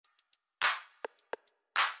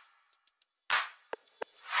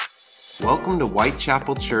Welcome to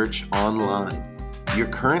Whitechapel Church Online. You're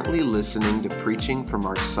currently listening to preaching from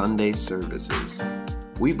our Sunday services.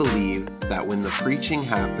 We believe that when the preaching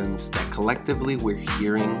happens, that collectively we're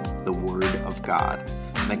hearing the Word of God,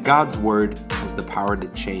 and that God's Word has the power to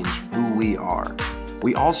change who we are.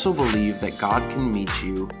 We also believe that God can meet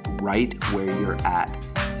you right where you're at,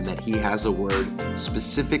 and that He has a word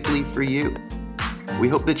specifically for you. We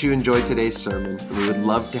hope that you enjoyed today's sermon, and we would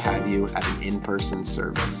love to have you at an in-person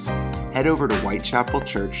service. Head over to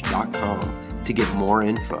whitechapelchurch.com to get more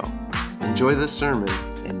info. Enjoy the sermon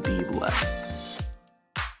and be blessed.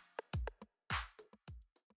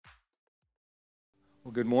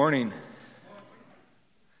 Well, good morning.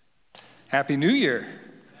 Happy New Year.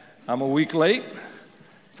 I'm a week late,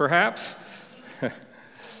 perhaps.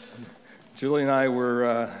 Julie and I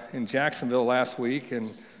were in Jacksonville last week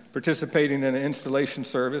and participating in an installation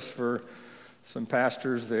service for some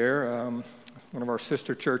pastors there, one of our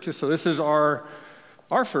sister churches. So this is our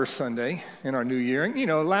first Sunday in our new year.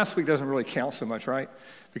 And, last week doesn't really count so much, right?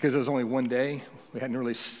 Because it was only one day. We hadn't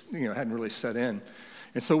really set in.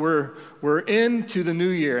 And so we're into the new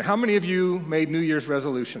year. How many of you made New Year's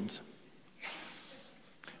resolutions?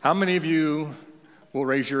 How many of you will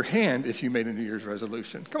raise your hand if you made a New Year's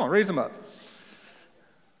resolution? Come on, raise them up.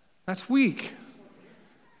 That's weak.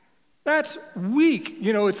 That's weak.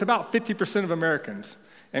 It's about 50% of Americans,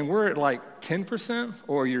 and we're at like 10%,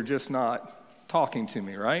 or you're just not talking to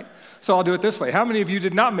me, right? So I'll do it this way. How many of you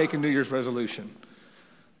did not make a New Year's resolution?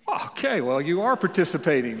 Okay, well, you are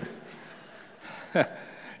participating.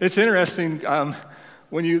 It's interesting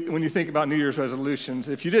when you think about New Year's resolutions.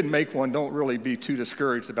 If you didn't make one, don't really be too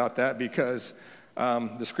discouraged about that, because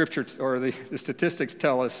the scripture or the statistics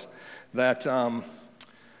tell us that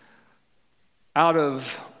out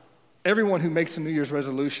of everyone who makes a New Year's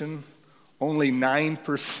resolution, only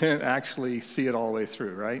 9% actually see it all the way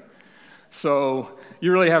through, right? So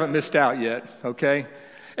you really haven't missed out yet, okay?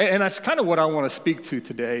 And that's kind of what I want to speak to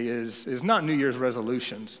today is not New Year's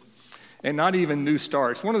resolutions and not even new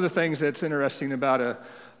starts. One of the things that's interesting about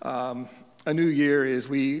a new year is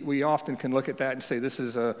we often can look at that and say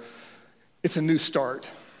it's a new start.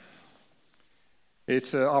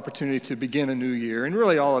 It's an opportunity to begin a new year. And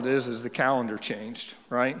really all it is the calendar changed,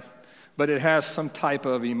 right? But it has some type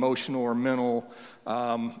of emotional or mental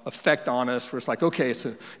effect on us where it's like, okay,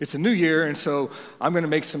 it's a new year, and so I'm going to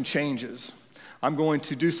make some changes. I'm going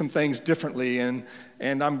to do some things differently, and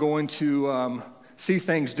I'm going to see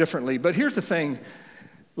things differently. But here's the thing.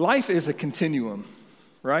 Life is a continuum,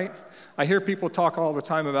 right? I hear people talk all the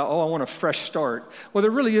time about, I want a fresh start. Well,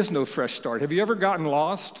 there really is no fresh start. Have you ever gotten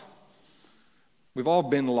lost? We've all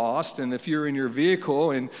been lost, and if you're in your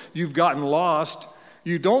vehicle and you've gotten lost,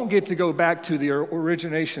 you don't get to go back to the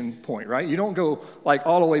origination point, right? You don't go like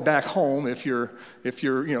all the way back home if you're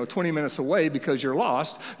 20 minutes away because you're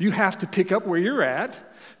lost. You have to pick up where you're at,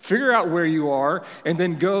 figure out where you are, and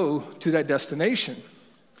then go to that destination.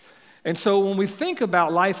 And so when we think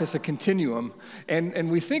about life as a continuum, and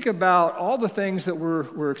we think about all the things that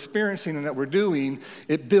we're experiencing and that we're doing,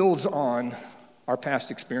 it builds on our past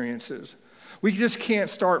experiences. We just can't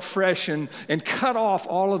start fresh and cut off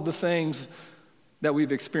all of the things that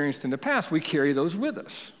we've experienced in the past. We carry those with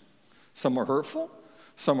us. Some are hurtful,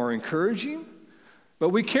 some are encouraging, but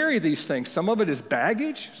we carry these things. Some of it is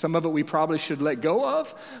baggage, some of it we probably should let go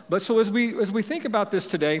of. But so as we think about this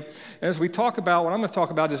today, and as we talk about, what I'm going to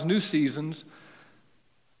talk about is new seasons,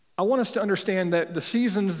 I want us to understand that the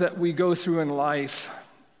seasons that we go through in life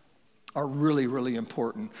are really, really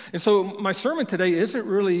important. And so my sermon today isn't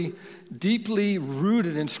really deeply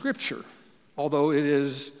rooted in Scripture, although it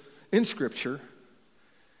is in Scripture.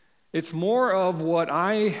 It's more of what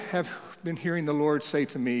I have been hearing the Lord say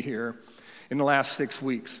to me here in the last 6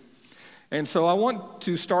 weeks. And so I want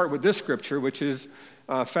to start with this scripture, which is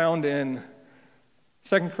found in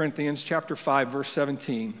 2 Corinthians chapter 5, verse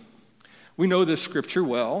 17. We know this scripture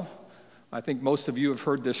well. I think most of you have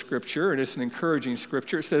heard this scripture, and it's an encouraging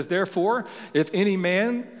scripture. It says, therefore, if any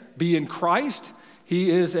man be in Christ, he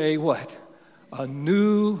is a what? A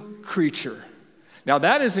new creature. Now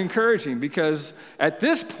that is encouraging because at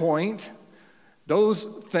this point, those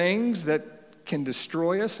things that can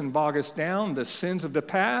destroy us and bog us down, the sins of the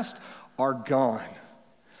past, are gone.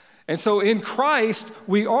 And so in Christ,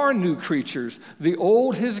 we are new creatures. The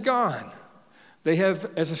old has gone. They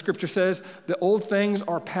have, as the scripture says, the old things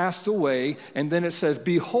are passed away, and then it says,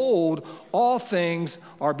 behold, all things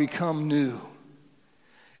are become new.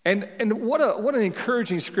 And what an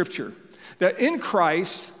encouraging scripture, that in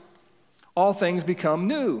Christ, all things become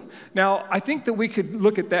new. Now, I think that we could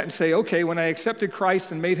look at that and say, okay, when I accepted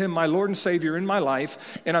Christ and made him my Lord and Savior in my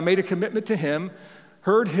life, and I made a commitment to him,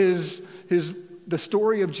 heard the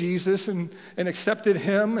story of Jesus and accepted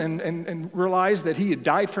him and realized that he had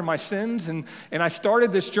died for my sins, and I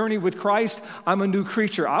started this journey with Christ, I'm a new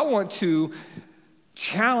creature. I want to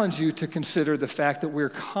challenge you to consider the fact that we're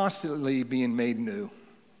constantly being made new.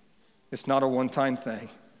 It's not a one-time thing.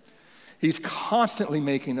 He's constantly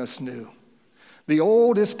making us new. The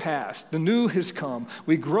old is past, the new has come.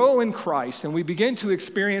 We grow in Christ and we begin to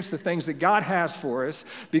experience the things that God has for us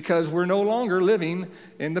because we're no longer living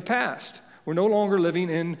in the past. We're no longer living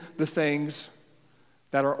in the things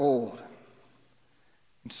that are old.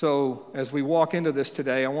 And so as we walk into this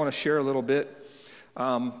today, I want to share a little bit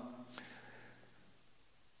from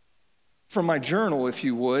my journal, if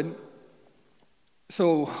you would.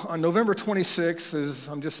 So on November 26th, as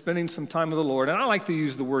I'm just spending some time with the Lord, and I like to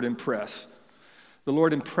use the word impress. The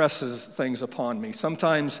Lord impresses things upon me.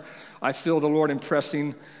 Sometimes I feel the Lord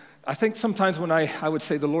impressing. I think sometimes when I would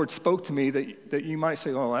say the Lord spoke to me, that you might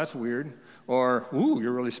say, oh, that's weird, or, ooh,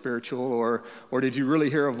 you're really spiritual, or did you really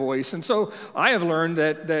hear a voice? And so I have learned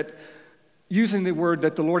that using the word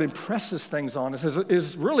that the Lord impresses things on us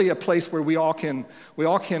is really a place where we all can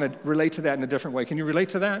relate to that in a different way. Can you relate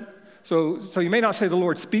to that? So you may not say the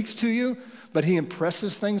Lord speaks to you, but he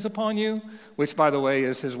impresses things upon you, which, by the way,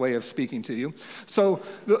 is his way of speaking to you. So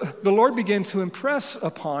the Lord began to impress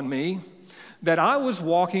upon me that I was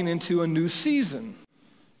walking into a new season.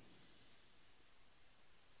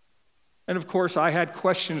 And of course, I had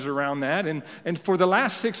questions around that. And for the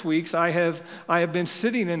last 6 weeks, I have been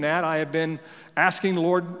sitting in that. I have been asking the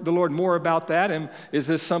Lord more about that. And is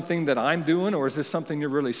this something that I'm doing, or is this something you're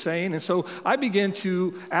really saying? And so I began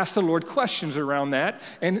to ask the Lord questions around that.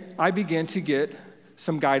 And I began to get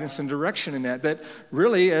some guidance and direction in that. That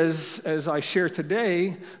really, as I share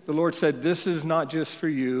today, the Lord said, this is not just for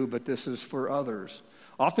you, but this is for others.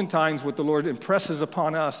 Oftentimes, what the Lord impresses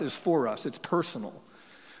upon us is for us. It's personal.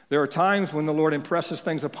 There are times when the Lord impresses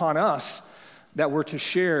things upon us that we're to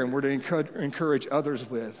share and we're to encourage others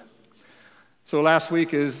with. So last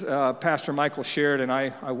week, as Pastor Michael shared, and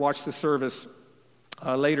I watched the service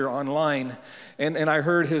later online, and I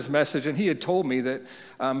heard his message, and he had told me that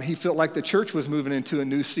he felt like the church was moving into a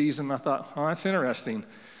new season. I thought, oh, that's interesting,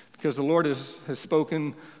 because the Lord has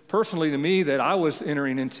spoken personally to me that I was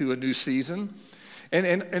entering into a new season.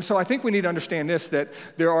 And so I think we need to understand this, that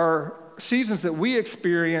there are seasons that we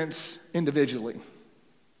experience individually.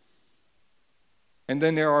 And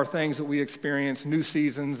then there are things that we experience, new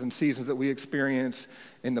seasons and seasons that we experience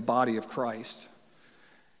in the body of Christ.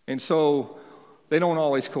 And so they don't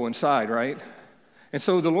always coincide, right? And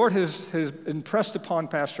so the Lord has impressed upon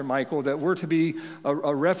Pastor Michael that we're to be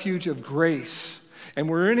a refuge of grace. And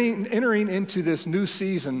we're entering into this new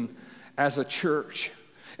season as a church.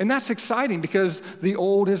 And that's exciting because the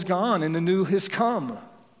old is gone and the new has come.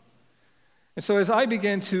 And so as I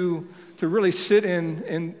began to really sit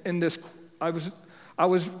in this, I'll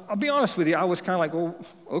be honest with you, I was kind of like, well,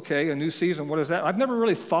 okay, a new season, what is that? I've never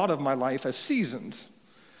really thought of my life as seasons.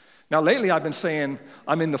 Now lately I've been saying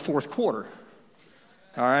I'm in the fourth quarter,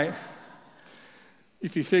 all right?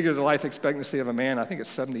 If you figure the life expectancy of a man, I think it's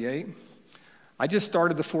 78. I just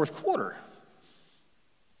started the fourth quarter,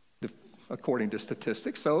 according to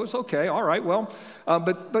statistics, so it's okay, all right, well,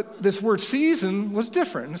 but this word season was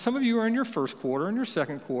different. And some of you are in your first quarter and your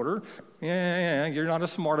second quarter. Yeah, you're not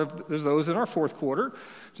as smart as those in our fourth quarter,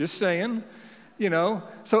 just saying, you know.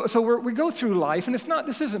 So we go through life, and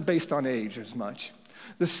this isn't based on age as much.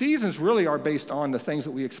 The seasons really are based on the things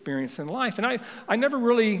that we experience in life, and I never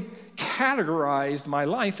really categorized my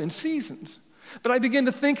life in seasons, but I began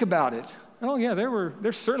to think about it. Oh yeah,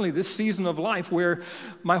 there's certainly this season of life where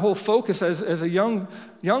my whole focus as a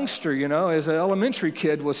youngster, you know, as an elementary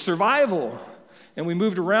kid was survival. And we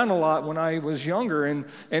moved around a lot when I was younger, and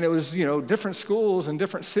it was, you know, different schools and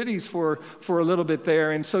different cities for a little bit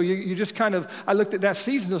there. And so you just kind of, I looked at that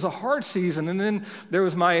season as a hard season. And then there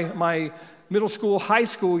was my middle school, high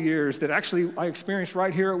school years that actually I experienced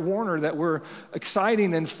right here at Warner that were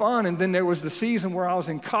exciting and fun. And then there was the season where I was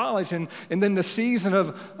in college, and then the season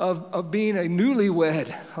of being a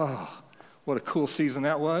newlywed. Oh, what a cool season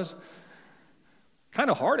that was. Kind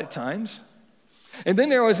of hard at times. And then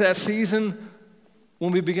there was that season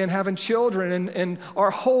when we began having children, and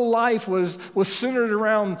our whole life was centered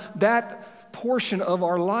around that portion of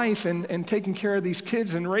our life and taking care of these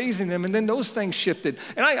kids and raising them, and then those things shifted.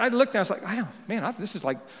 And I looked and I was like, oh, man, this is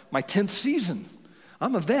like my 10th season.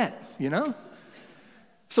 I'm a vet, you know?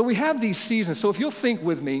 So we have these seasons. So if you'll think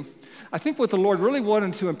with me, I think what the Lord really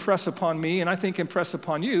wanted to impress upon me, and I think impress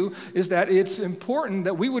upon you, is that it's important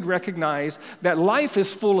that we would recognize that life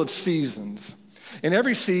is full of seasons. And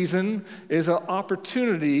every season is an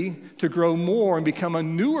opportunity to grow more and become a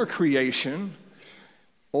newer creation.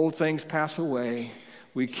 Old things pass away.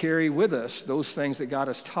 We carry with us those things that God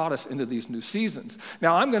has taught us into these new seasons.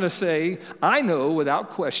 Now, I'm going to say, I know without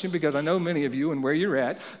question, because I know many of you and where you're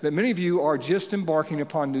at, that many of you are just embarking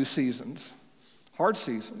upon new seasons, hard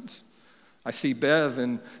seasons. I see Bev,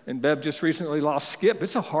 and Bev just recently lost Skip.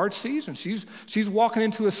 It's a hard season. She's walking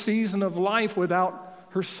into a season of life without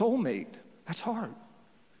her soulmate. That's hard.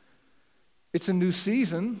 It's a new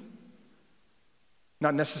season,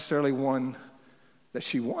 not necessarily one that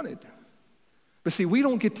she wanted. But see, we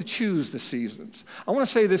don't get to choose the seasons. I want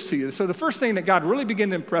to say this to you. So the first thing that God really began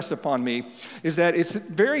to impress upon me is that it's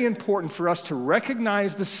very important for us to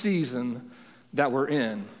recognize the season that we're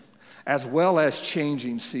in, as well as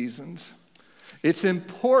changing seasons. It's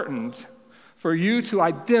important for you to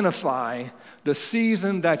identify the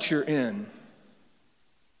season that you're in.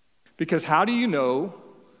 Because how do you know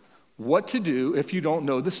what to do if you don't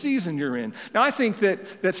know the season you're in? Now, I think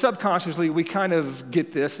that subconsciously we kind of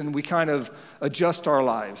get this and we kind of adjust our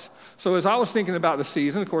lives. So as I was thinking about the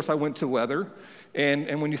season, of course, I went to weather.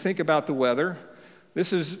 And when you think about the weather,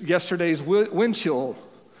 this is yesterday's wind chill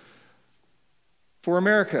for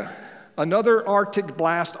America. Another Arctic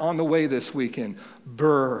blast on the way this weekend.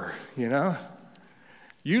 Brr, you know?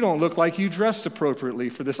 You don't look like you dressed appropriately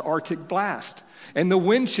for this Arctic blast. And the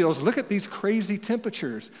wind chills, look at these crazy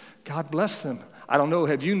temperatures. God bless them. I don't know,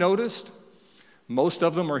 have you noticed? Most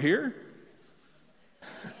of them are here.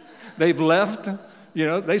 They've left,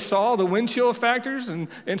 they saw the wind chill factors, and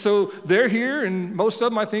so they're here, and most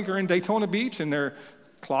of them, I think, are in Daytona Beach, and they're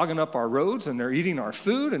clogging up our roads, and they're eating our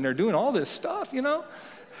food, and they're doing all this stuff,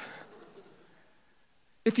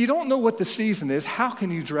 If you don't know what the season is, how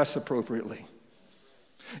can you dress appropriately?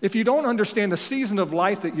 If you don't understand the season of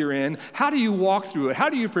life that you're in, how do you walk through it? How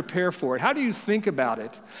do you prepare for it? How do you think about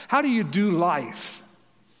it? How do you do life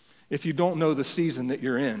if you don't know the season that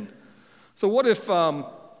you're in? So what if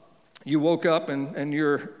you woke up and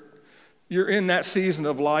you're in that season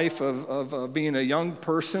of life of being a young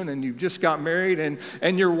person, and you've just got married,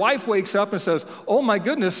 and your wife wakes up and says, "Oh my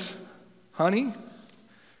goodness, honey,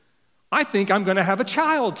 I think I'm going to have a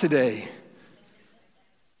child today."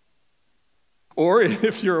 Or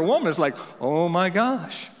if you're a woman, it's like, "Oh my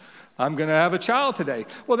gosh, I'm going to have a child today."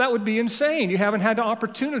 Well, that would be insane. You haven't had the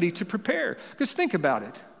opportunity to prepare. Because think about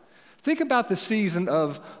it. Think about the season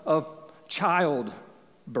of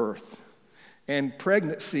childbirth and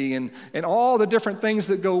pregnancy and all the different things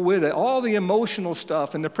that go with it, all the emotional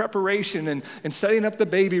stuff and the preparation and setting up the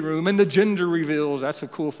baby room and the gender reveals. That's a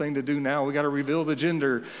cool thing to do now. We got to reveal the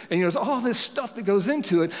gender. And there's all this stuff that goes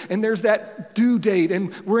into it, and there's that due date,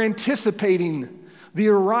 and we're anticipating the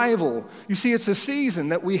arrival. You see, it's a season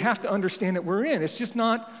that we have to understand that we're in. It's just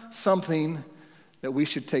not something that we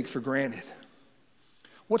should take for granted.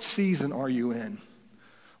 What season are you in?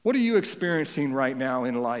 What are you experiencing right now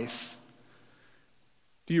in life?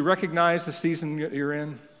 Do you recognize the season you're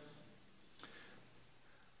in?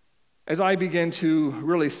 As I begin to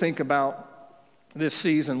really think about this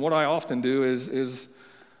season, what I often do is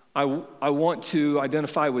I want to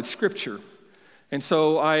identify with Scripture. And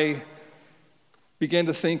so I began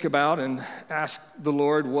to think about and ask the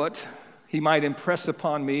Lord what He might impress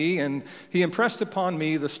upon me. And He impressed upon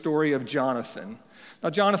me the story of Jonathan.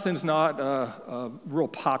 Now, Jonathan's not a real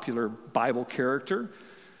popular Bible character.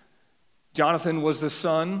 Jonathan was the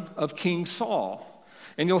son of King Saul.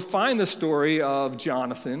 And you'll find the story of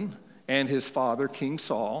Jonathan and his father, King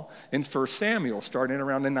Saul, in 1 Samuel, starting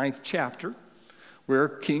around the 9th chapter, where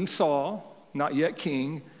King Saul, not yet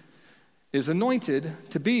king, is anointed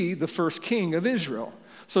to be the first king of Israel.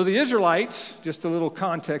 So the Israelites, just a little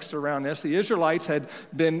context around this, the Israelites had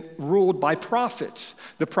been ruled by prophets.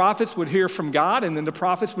 The prophets would hear from God, and then the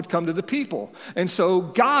prophets would come to the people. And so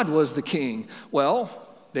God was the king. Well,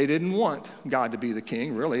 they didn't want God to be the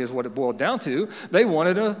king, really, is what it boiled down to. They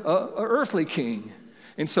wanted a earthly king.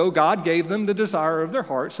 And so God gave them the desire of their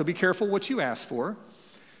heart. So be careful what you ask for.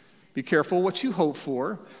 Be careful what you hope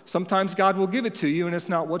for. Sometimes God will give it to you, and it's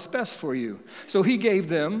not what's best for you. So He gave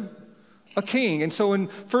them a king. And so in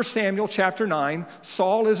 1 Samuel chapter 9,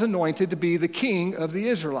 Saul is anointed to be the king of the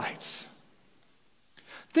Israelites.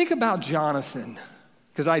 Think about Jonathan,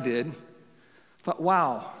 because I did. Thought,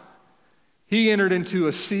 wow. He entered into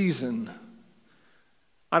a season.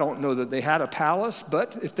 I don't know that they had a palace,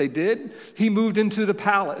 but if they did, he moved into the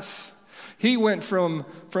palace. He went from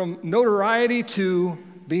notoriety to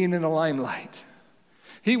being in the limelight.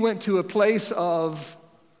 He went to a place of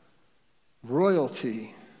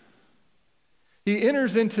royalty. He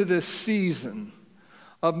enters into this season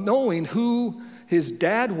of knowing who his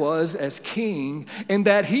dad was as king, and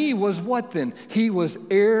that he was what then? He was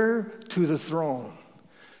heir to the throne.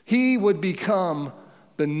 He would become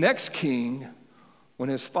the next king when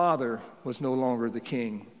his father was no longer the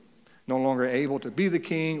king, no longer able to be the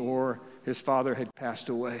king, or his father had passed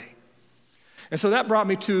away. And so that brought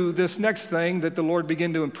me to this next thing that the Lord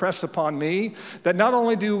began to impress upon me, that not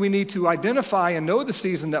only do we need to identify and know the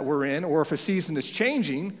season that we're in, or if a season is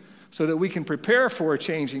changing, so that we can prepare for a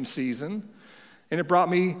changing season. And it brought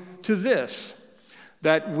me to this,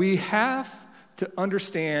 that we have to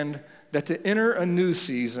understand that to enter a new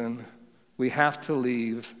season, we have to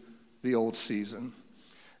leave the old season.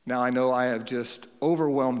 Now, I know I have just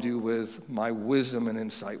overwhelmed you with my wisdom and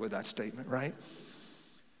insight with that statement, right?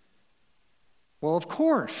 Well, of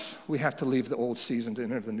course, we have to leave the old season to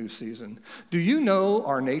enter the new season. Do you know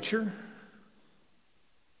our nature?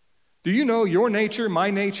 Do you know your nature, my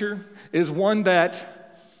nature, is one that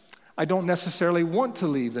I don't necessarily want to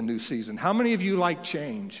leave the new season? How many of you like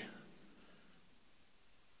change?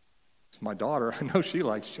 It's my daughter. I know she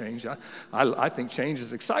likes change. I think change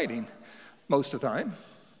is exciting most of the time.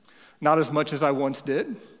 Not as much as I once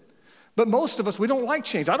did. But most of us, we don't like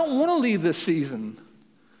change. I don't want to leave this season.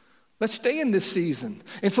 Let's stay in this season.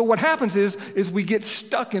 And so what happens is we get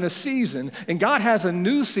stuck in a season, and God has a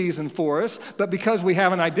new season for us, but because we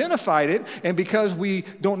haven't identified it, and because we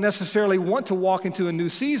don't necessarily want to walk into a new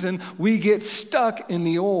season, we get stuck in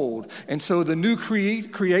the old. And so the new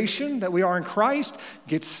creation that we are in Christ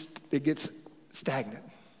gets stagnant.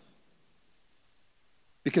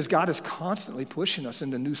 Because God is constantly pushing us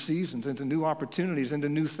into new seasons, into new opportunities, into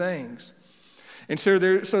new things. And so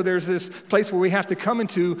there's this place where we have to come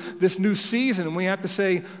into this new season, and we have to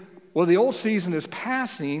say, well, the old season is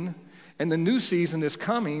passing and the new season is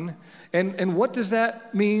coming, and what does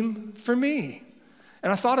that mean for me?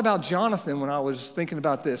 And I thought about Jonathan when I was thinking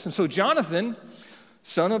about this. And so Jonathan,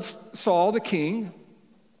 son of Saul the king,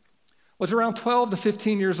 was around 12 to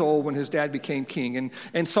 15 years old when his dad became king.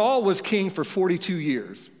 And Saul was king for 42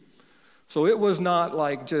 years. So it was not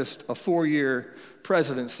like just a 4-year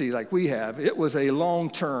presidency like we have. It was a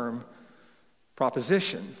long-term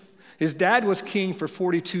proposition. His dad was king for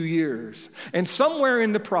 42 years. And somewhere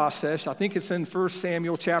in the process, I think it's in 1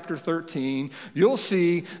 Samuel chapter 13, you'll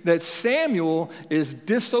see that Samuel is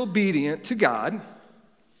disobedient to God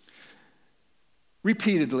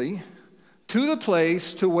repeatedly, to the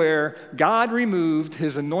place to where God removed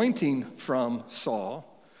his anointing from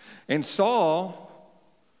Saul. And Saul,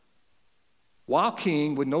 while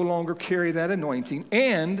king, would no longer carry that anointing,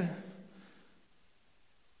 and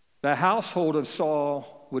the household of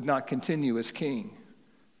Saul would not continue as king.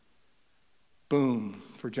 Boom,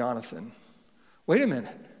 for Jonathan. Wait a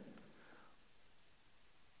minute.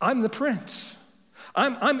 I'm the prince.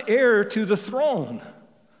 I'm heir to the throne.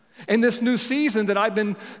 And this new season that I've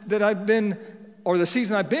been, or the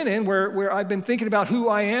season I've been in, where I've been thinking about who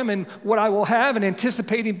I am and what I will have and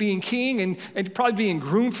anticipating being king and probably being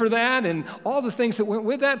groomed for that and all the things that went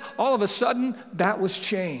with that, all of a sudden, that was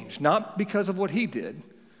changed. Not because of what he did,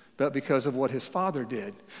 but because of what his father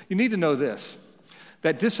did. You need to know this,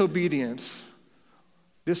 that disobedience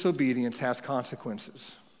has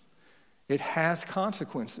consequences. It has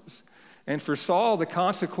consequences. And for Saul, the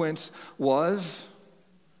consequence was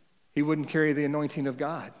he wouldn't carry the anointing of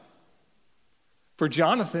God. For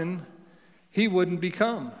Jonathan, he wouldn't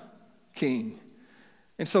become king.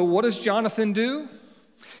 And so what does Jonathan do?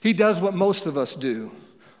 He does what most of us do.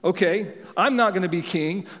 Okay, I'm not going to be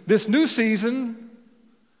king. This new season,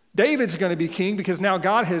 David's going to be king because now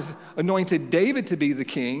God has anointed David to be the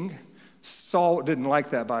king. Saul didn't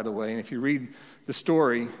like that, by the way. And if you read the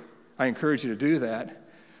story, I encourage you to do that.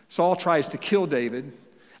 Saul tries to kill David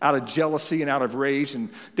out of jealousy and out of rage. And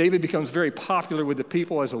David becomes very popular with the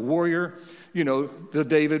people as a warrior. You know, the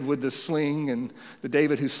David with the sling and the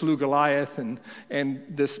David who slew Goliath. And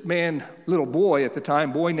this man, little boy at the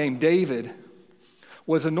time, boy named David,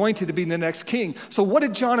 was anointed to be the next king. So what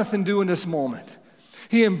did Jonathan do in this moment?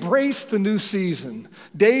 He embraced the new season.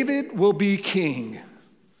 David will be king,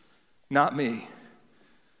 not me.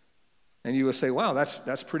 And you will say, wow,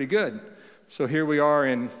 that's pretty good. So here we are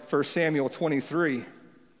in 1 Samuel 23.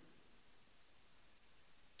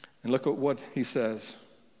 And look at what he says.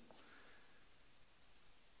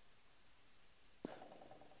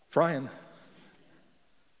 Trying.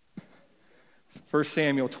 1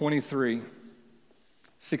 Samuel 23,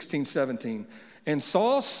 16, 17. And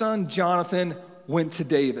Saul's son Jonathan went to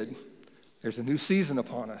David. There's a new season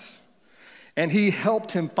upon us. And he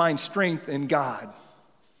helped him find strength in God.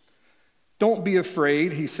 Don't be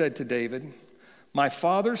afraid, he said to David. My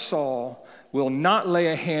father Saul will not lay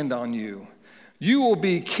a hand on you, You will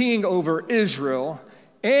be king over Israel,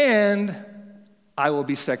 and I will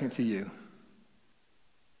be second to you.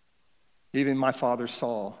 Even my father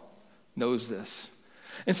Saul knows this.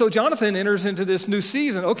 And so Jonathan enters into this new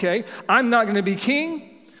season. Okay, I'm not going to be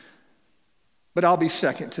king, but I'll be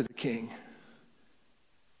second to the king.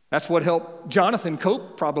 That's what helped Jonathan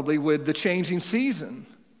cope probably with the changing season.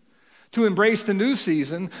 To embrace the new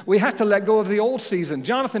season, we have to let go of the old season.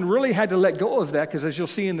 Jonathan really had to let go of that because as you'll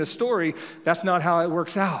see in this story, that's not how it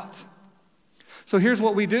works out. So here's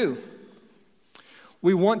what we do.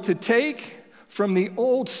 We want to take from the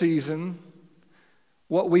old season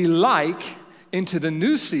what we like into the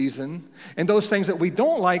new season, and those things that we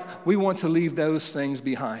don't like, we want to leave those things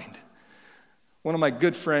behind. One of my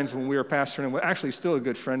good friends when we were pastoring, and actually still a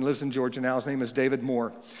good friend, lives in Georgia now. His name is David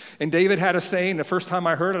Moore. And David had a saying, the first time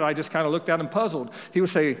I heard it, I just kind of looked at him puzzled. He would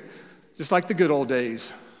say, just like the good old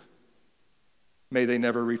days, may they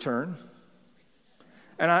never return.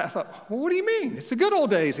 And I thought, well, what do you mean? It's the good old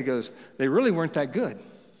days. He goes, they really weren't that good.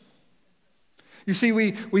 You see,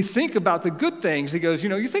 we think about the good things. He goes,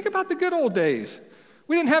 you think about the good old days.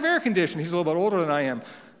 We didn't have air conditioning. He's a little bit older than I am.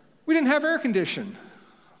 We didn't have air conditioning.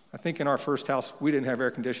 I think in our first house, we didn't have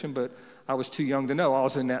air conditioning, but I was too young to know. I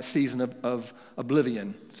was in that season of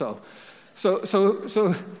oblivion. So,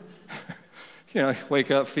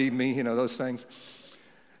 wake up, feed me, those things.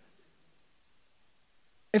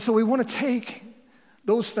 And so we want to take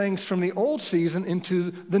those things from the old season into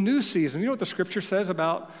the new season. You know what the scripture says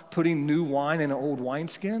about putting new wine in an old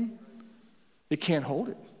wineskin? It can't hold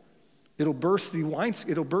it. It'll burst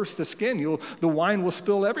the skin. The wine will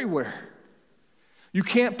spill everywhere. You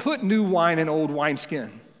can't put new wine in old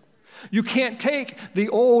wineskin. You can't take the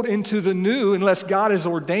old into the new unless God has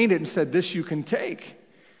ordained it and said, this you can take.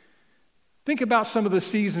 Think about some of the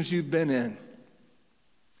seasons you've been in.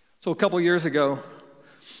 So a couple years ago,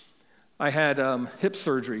 I had hip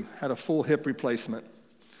surgery, had a full hip replacement.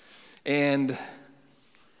 And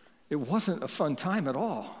it wasn't a fun time at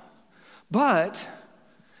all. But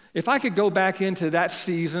if I could go back into that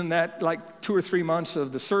season, that like 2 or 3 months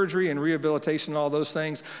of the surgery and rehabilitation and all those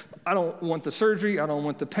things, I don't want the surgery, I don't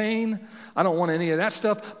want the pain, I don't want any of that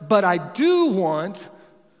stuff, but I do want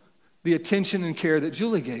the attention and care that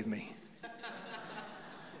Julie gave me.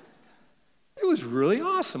 It was really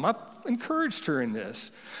awesome. I encouraged her in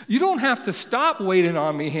this. You don't have to stop waiting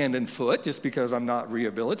on me hand and foot just because I'm not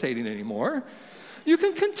rehabilitating anymore. You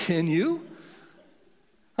can continue.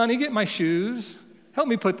 Honey, get my shoes. Help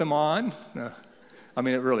me put them on. No. I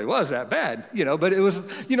mean, it really was that bad, but it was,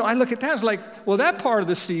 I look at that as like, well, that part of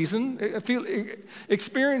the season,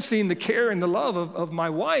 experiencing the care and the love of my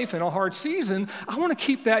wife in a hard season, I want to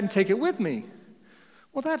keep that and take it with me.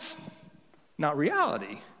 Well, that's not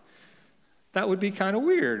reality. That would be kind of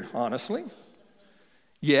weird, honestly.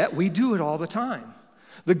 Yet we do it all the time.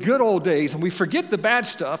 The good old days, and we forget the bad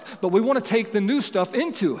stuff, but we want to take the new stuff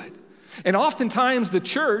into it. And oftentimes the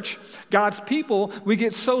church, God's people, we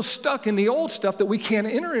get so stuck in the old stuff that we can't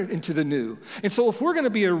enter into the new. And so if we're going to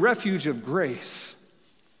be a refuge of grace,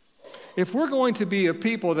 if we're going to be a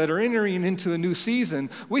people that are entering into a new season,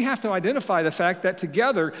 we have to identify the fact that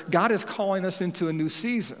together God is calling us into a new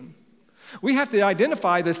season. We have to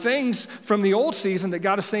identify the things from the old season that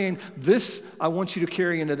God is saying, this I want you to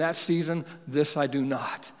carry into that season, this I do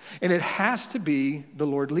not. And it has to be the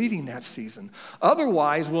Lord leading that season.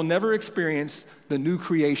 Otherwise, we'll never experience the new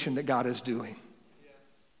creation that God is doing.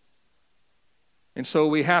 And so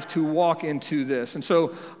we have to walk into this. And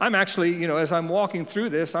so I'm actually, as I'm walking through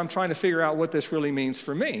this, I'm trying to figure out what this really means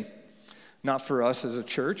for me. Not for us as a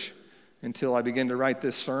church until I begin to write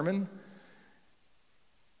this sermon.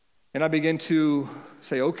 And I begin to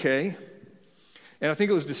say, okay. And I think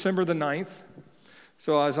it was December the 9th.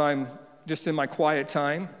 So as I'm just in my quiet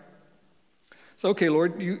time, so okay,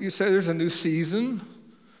 Lord, you said there's a new season.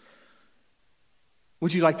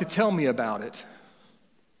 Would you like to tell me about it?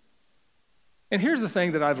 And here's the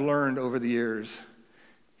thing that I've learned over the years.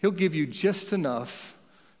 He'll give you just enough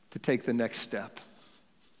to take the next step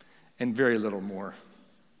and very little more.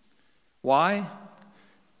 Why?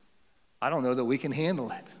 I don't know that we can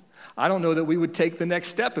handle it. I don't know that we would take the next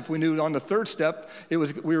step if we knew on the third step we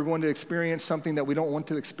were going to experience something that we don't want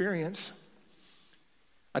to experience.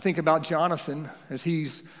 I think about Jonathan as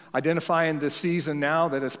he's identifying the season now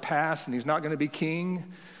that has passed and he's not going to be king,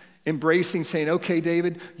 embracing, saying, okay,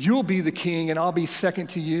 David, you'll be the king and I'll be second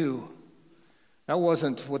to you. That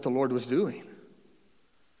wasn't what the Lord was doing.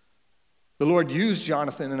 The Lord used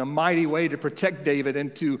Jonathan in a mighty way to protect David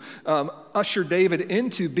and to usher David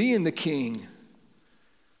into being the king.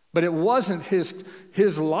 But it wasn't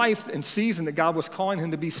his life and season that God was calling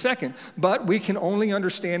him to be second. But we can only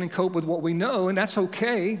understand and cope with what we know, and that's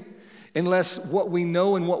okay, unless what we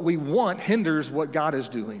know and what we want hinders what God is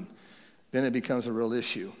doing. Then it becomes a real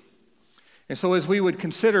issue. And so as we would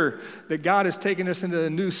consider that God is taking us into a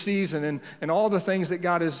new season and all the things that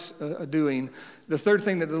God is doing, the third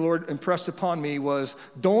thing that the Lord impressed upon me was,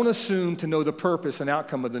 don't assume to know the purpose and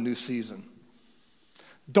outcome of the new season.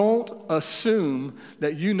 Don't assume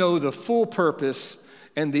that you know the full purpose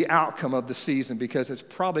and the outcome of the season, because it's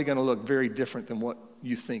probably going to look very different than what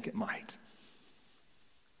you think it might.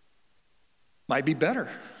 Might be better,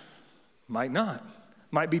 might not,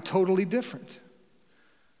 might be totally different.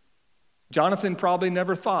 Jonathan probably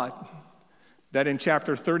never thought that in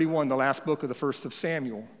chapter 31, the last book of the first of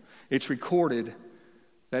Samuel, it's recorded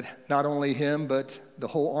that not only him, but the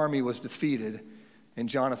whole army was defeated and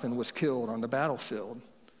Jonathan was killed on the battlefield.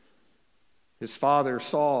 His father,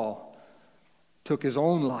 Saul, took his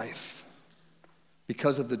own life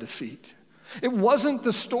because of the defeat. It wasn't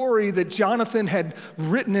the story that Jonathan had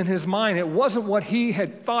written in his mind. It wasn't what he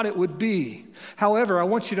had thought it would be. However, I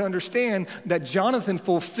want you to understand that Jonathan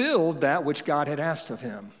fulfilled that which God had asked of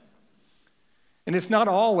him. And it's not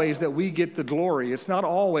always that we get the glory. It's not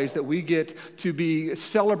always that we get to be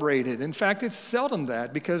celebrated. In fact, it's seldom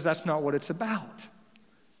that, because that's not what it's about.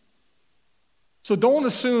 So don't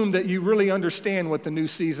assume that you really understand what the new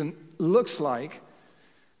season looks like,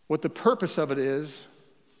 what the purpose of it is,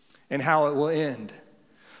 and how it will end.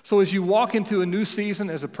 So as you walk into a new season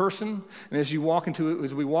as a person, and as we walk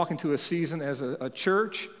into a season as a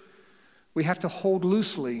church, we have to hold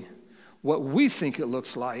loosely what we think it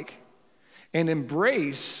looks like and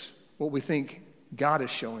embrace what we think God is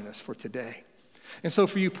showing us for today. And so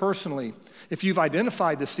for you personally, if you've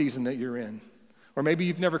identified the season that you're in, or maybe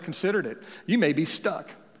you've never considered it, you may be stuck.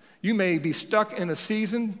 You may be stuck in a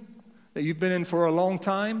season that you've been in for a long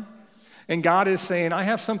time, and God is saying, I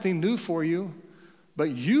have something new for you,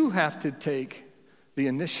 but you have to take the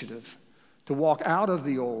initiative to walk out of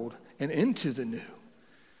the old and into the new.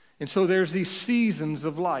 And so there's these seasons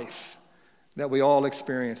of life that we all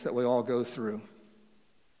experience, that we all go through.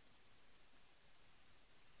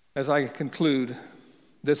 As I conclude,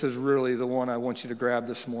 this is really the one I want you to grab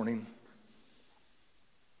this morning.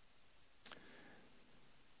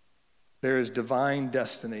 There is divine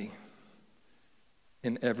destiny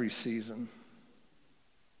in every season.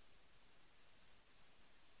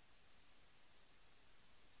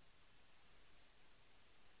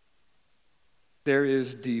 There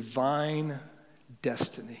is divine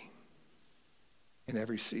destiny in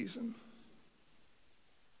every season.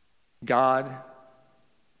 God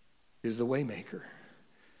is the waymaker.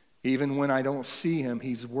 Even when I don't see him,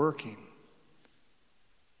 he's working.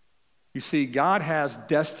 You see, God has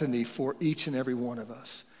destiny for each and every one of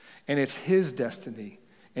us. And it's his destiny,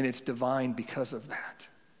 and it's divine because of that.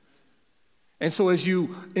 And so as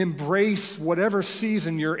you embrace whatever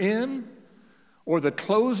season you're in, or the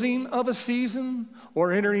closing of a season,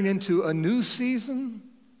 or entering into a new season,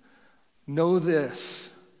 know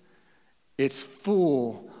this: it's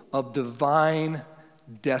full of divine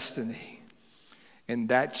destiny. And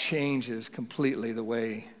that changes completely the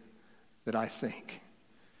way that I think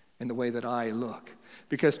and the way that I look.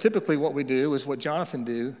 Because typically what we do is what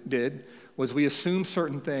Jonathan did was we assume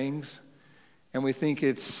certain things and we think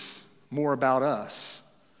it's more about us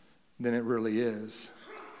than it really is.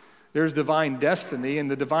 There's divine destiny, and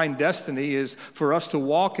the divine destiny is for us to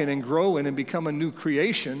walk in and grow in and become a new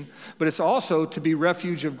creation, but it's also to be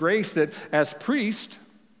refuge of grace, that as priests,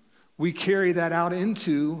 we carry that out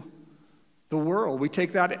into the world. We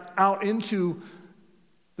take that out into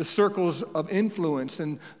the circles of influence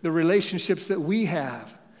and the relationships that we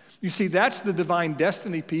have. You see, that's the divine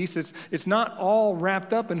destiny piece. It's not all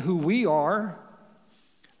wrapped up in who we are,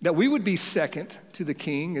 that we would be second to the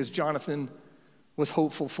king, as Jonathan was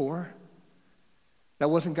hopeful for. That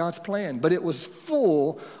wasn't God's plan, but it was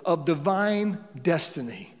full of divine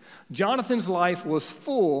destiny. Jonathan's life was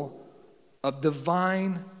full of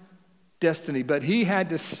divine destiny, but he had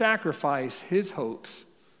to sacrifice his hopes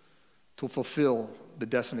to fulfill the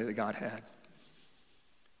destiny that God had.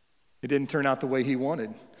 It didn't turn out the way he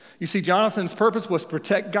wanted. You see, Jonathan's purpose was to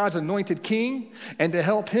protect God's anointed king and to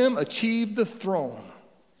help him achieve the throne,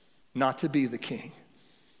 not to be the king.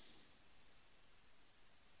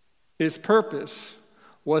 His purpose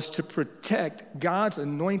was to protect God's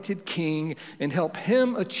anointed king and help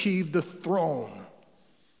him achieve the throne.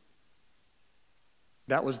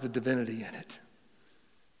 That was the divinity in it.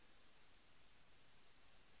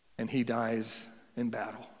 And he dies in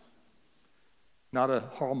battle. Not a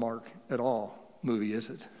Hallmark at all movie, is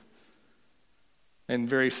it? and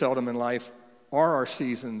very seldom in life are our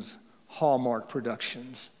seasons Hallmark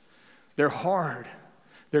productions. They're hard.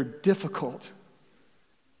 They're difficult.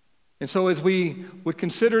 And so as we would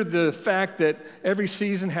consider the fact that every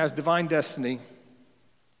season has divine destiny,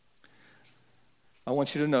 I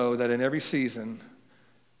want you to know that in every season,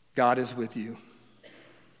 God is with you.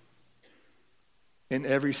 In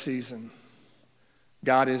every season,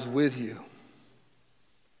 God is with you.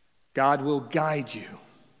 God will guide you.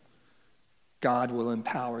 God will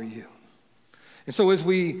empower you. And so as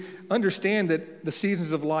we understand that the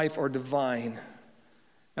seasons of life are divine,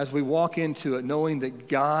 as we walk into it knowing that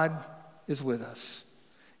God is with us,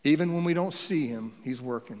 even when we don't see him, he's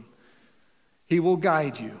working. He will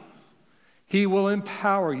guide you. He will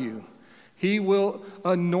empower you. He will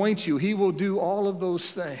anoint you. He will do all of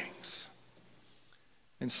those things.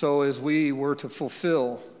 And so as we were to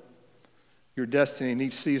fulfill your destiny in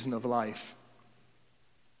each season of life,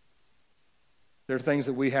 there are things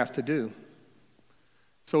that we have to do.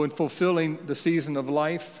 So in fulfilling the season of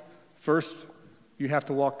life, first, you have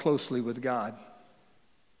to walk closely with God.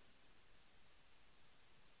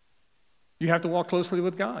 You have to walk closely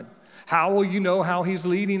with God. How will you know how he's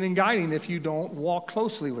leading and guiding if you don't walk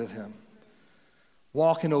closely with him?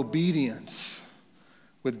 Walk in obedience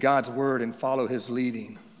with God's word and follow his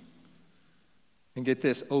leading. And get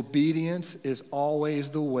this, obedience is always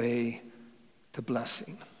the way to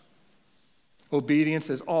blessing. Obedience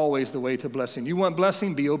is always the way to blessing. You want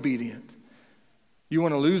blessing? Be obedient. You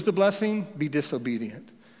want to lose the blessing? Be disobedient.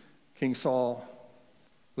 King Saul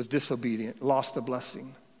was disobedient, lost the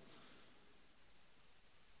blessing.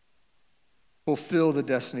 Fulfill the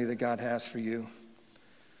destiny that God has for you.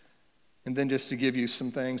 And then just to give you some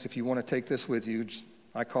things, if you want to take this with you,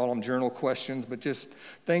 I call them journal questions, but just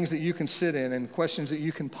things that you can sit in and questions that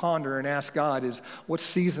you can ponder and ask God is, what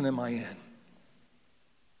season am I in?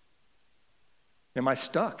 Am I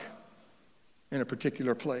stuck in a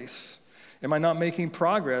particular place? Am I not making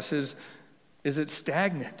progress? Is it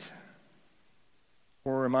stagnant?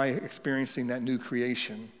 Or am I experiencing that new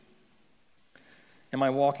creation? Am I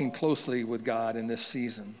walking closely with God in this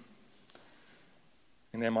season?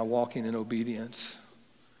 And am I walking in obedience?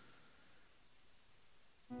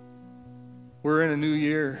 We're in a new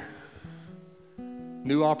year,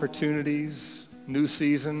 new opportunities, new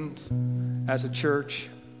seasons as a church.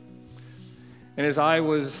 And as I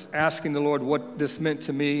was asking the Lord what this meant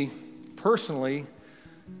to me personally,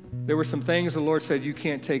 there were some things the Lord said, you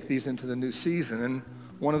can't take these into the new season. And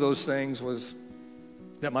one of those things was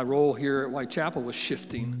that my role here at White Chapel was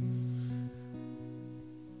shifting.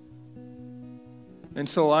 And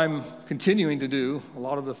so I'm continuing to do a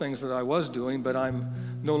lot of the things that I was doing, but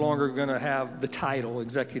I'm no longer going to have the title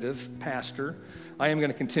executive pastor. I am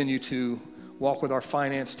going to continue to walk with our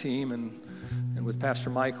finance team and with Pastor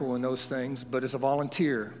Michael and those things, but as a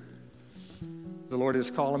volunteer, the Lord is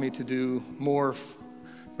calling me to do more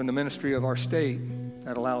from the ministry of our state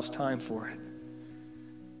that allows time for it.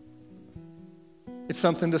 It's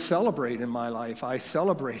something to celebrate in my life. I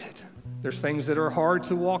celebrate it. There's things that are hard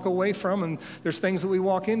to walk away from, and there's things that we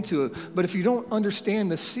walk into. But if you don't understand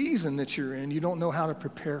the season that you're in, you don't know how to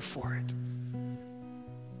prepare for it.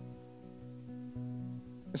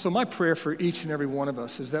 And so my prayer for each and every one of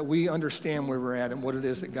us is that we understand where we're at and what it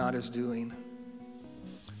is that God is doing,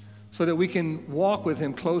 so that we can walk with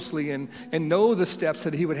him closely and know the steps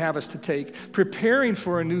that he would have us to take. Preparing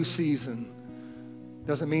for a new season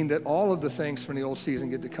doesn't mean that all of the things from the old season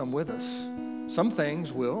get to come with us. Some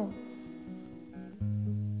things will.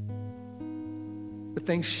 But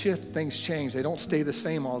things shift, things change. They don't stay the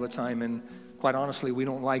same all the time, and quite honestly, we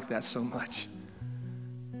don't like that so much.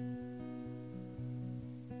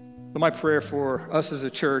 But my prayer for us as a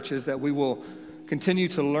church is that we will continue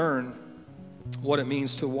to learn what it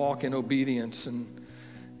means to walk in obedience and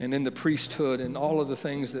in the priesthood and all of the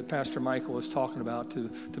things that Pastor Michael was talking about, to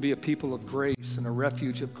be a people of grace and a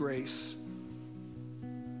refuge of grace.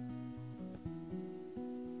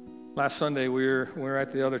 Last Sunday, we were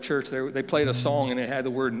at the other church. They played a song, and it had the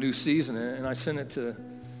word "new season" in it, and I sent it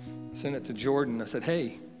to Jordan. I said,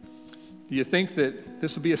 hey, do you think that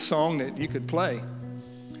this would be a song that you could play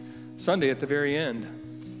Sunday at the very end?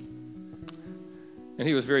 And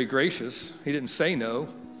he was very gracious. He didn't say no.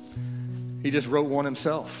 He just wrote one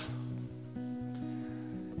himself.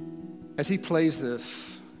 As he plays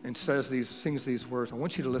this and sings these words, I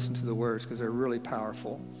want you to listen to the words because they're really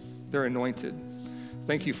powerful. They're anointed.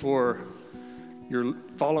 Thank you for your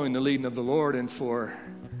following the leading of the Lord and for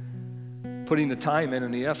putting the time in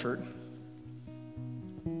and the effort.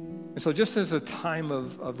 And so just as a time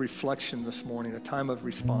of reflection this morning, a time of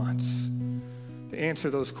response, to answer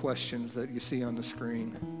those questions that you see on the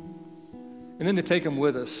screen. and then to take them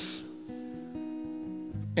with us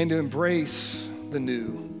and to embrace the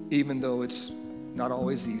new, even though it's not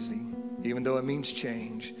always easy, even though it means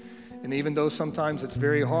change, and even though sometimes it's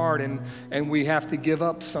very hard and we have to give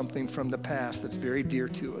up something from the past that's very dear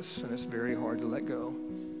to us and it's very hard to let go.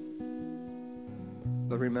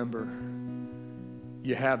 But remember,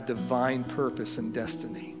 you have divine purpose and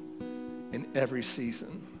destiny in every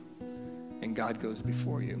season, and God goes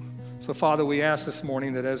before you. So, Father, we ask this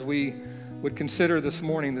morning that as we would consider this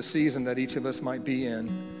morning the season that each of us might be in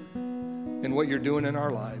and what you're doing in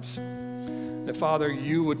our lives, that, Father,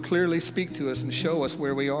 you would clearly speak to us and show us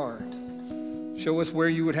where we are. Show us where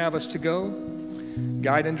you would have us to go,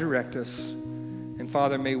 guide and direct us. And,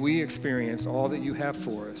 Father, may we experience all that you have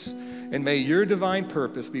for us, and may your divine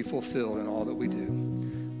purpose be fulfilled in all that we do.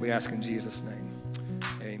 We ask in Jesus' name.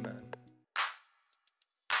 Amen.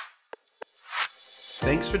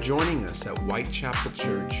 Thanks for joining us at Whitechapel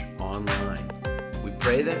Church Online. We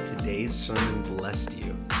pray that today's sermon blessed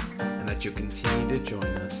you and that you'll continue to join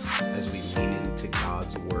us as we lean into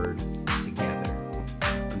God's Word together.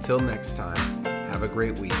 Until next time, have a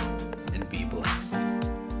great week.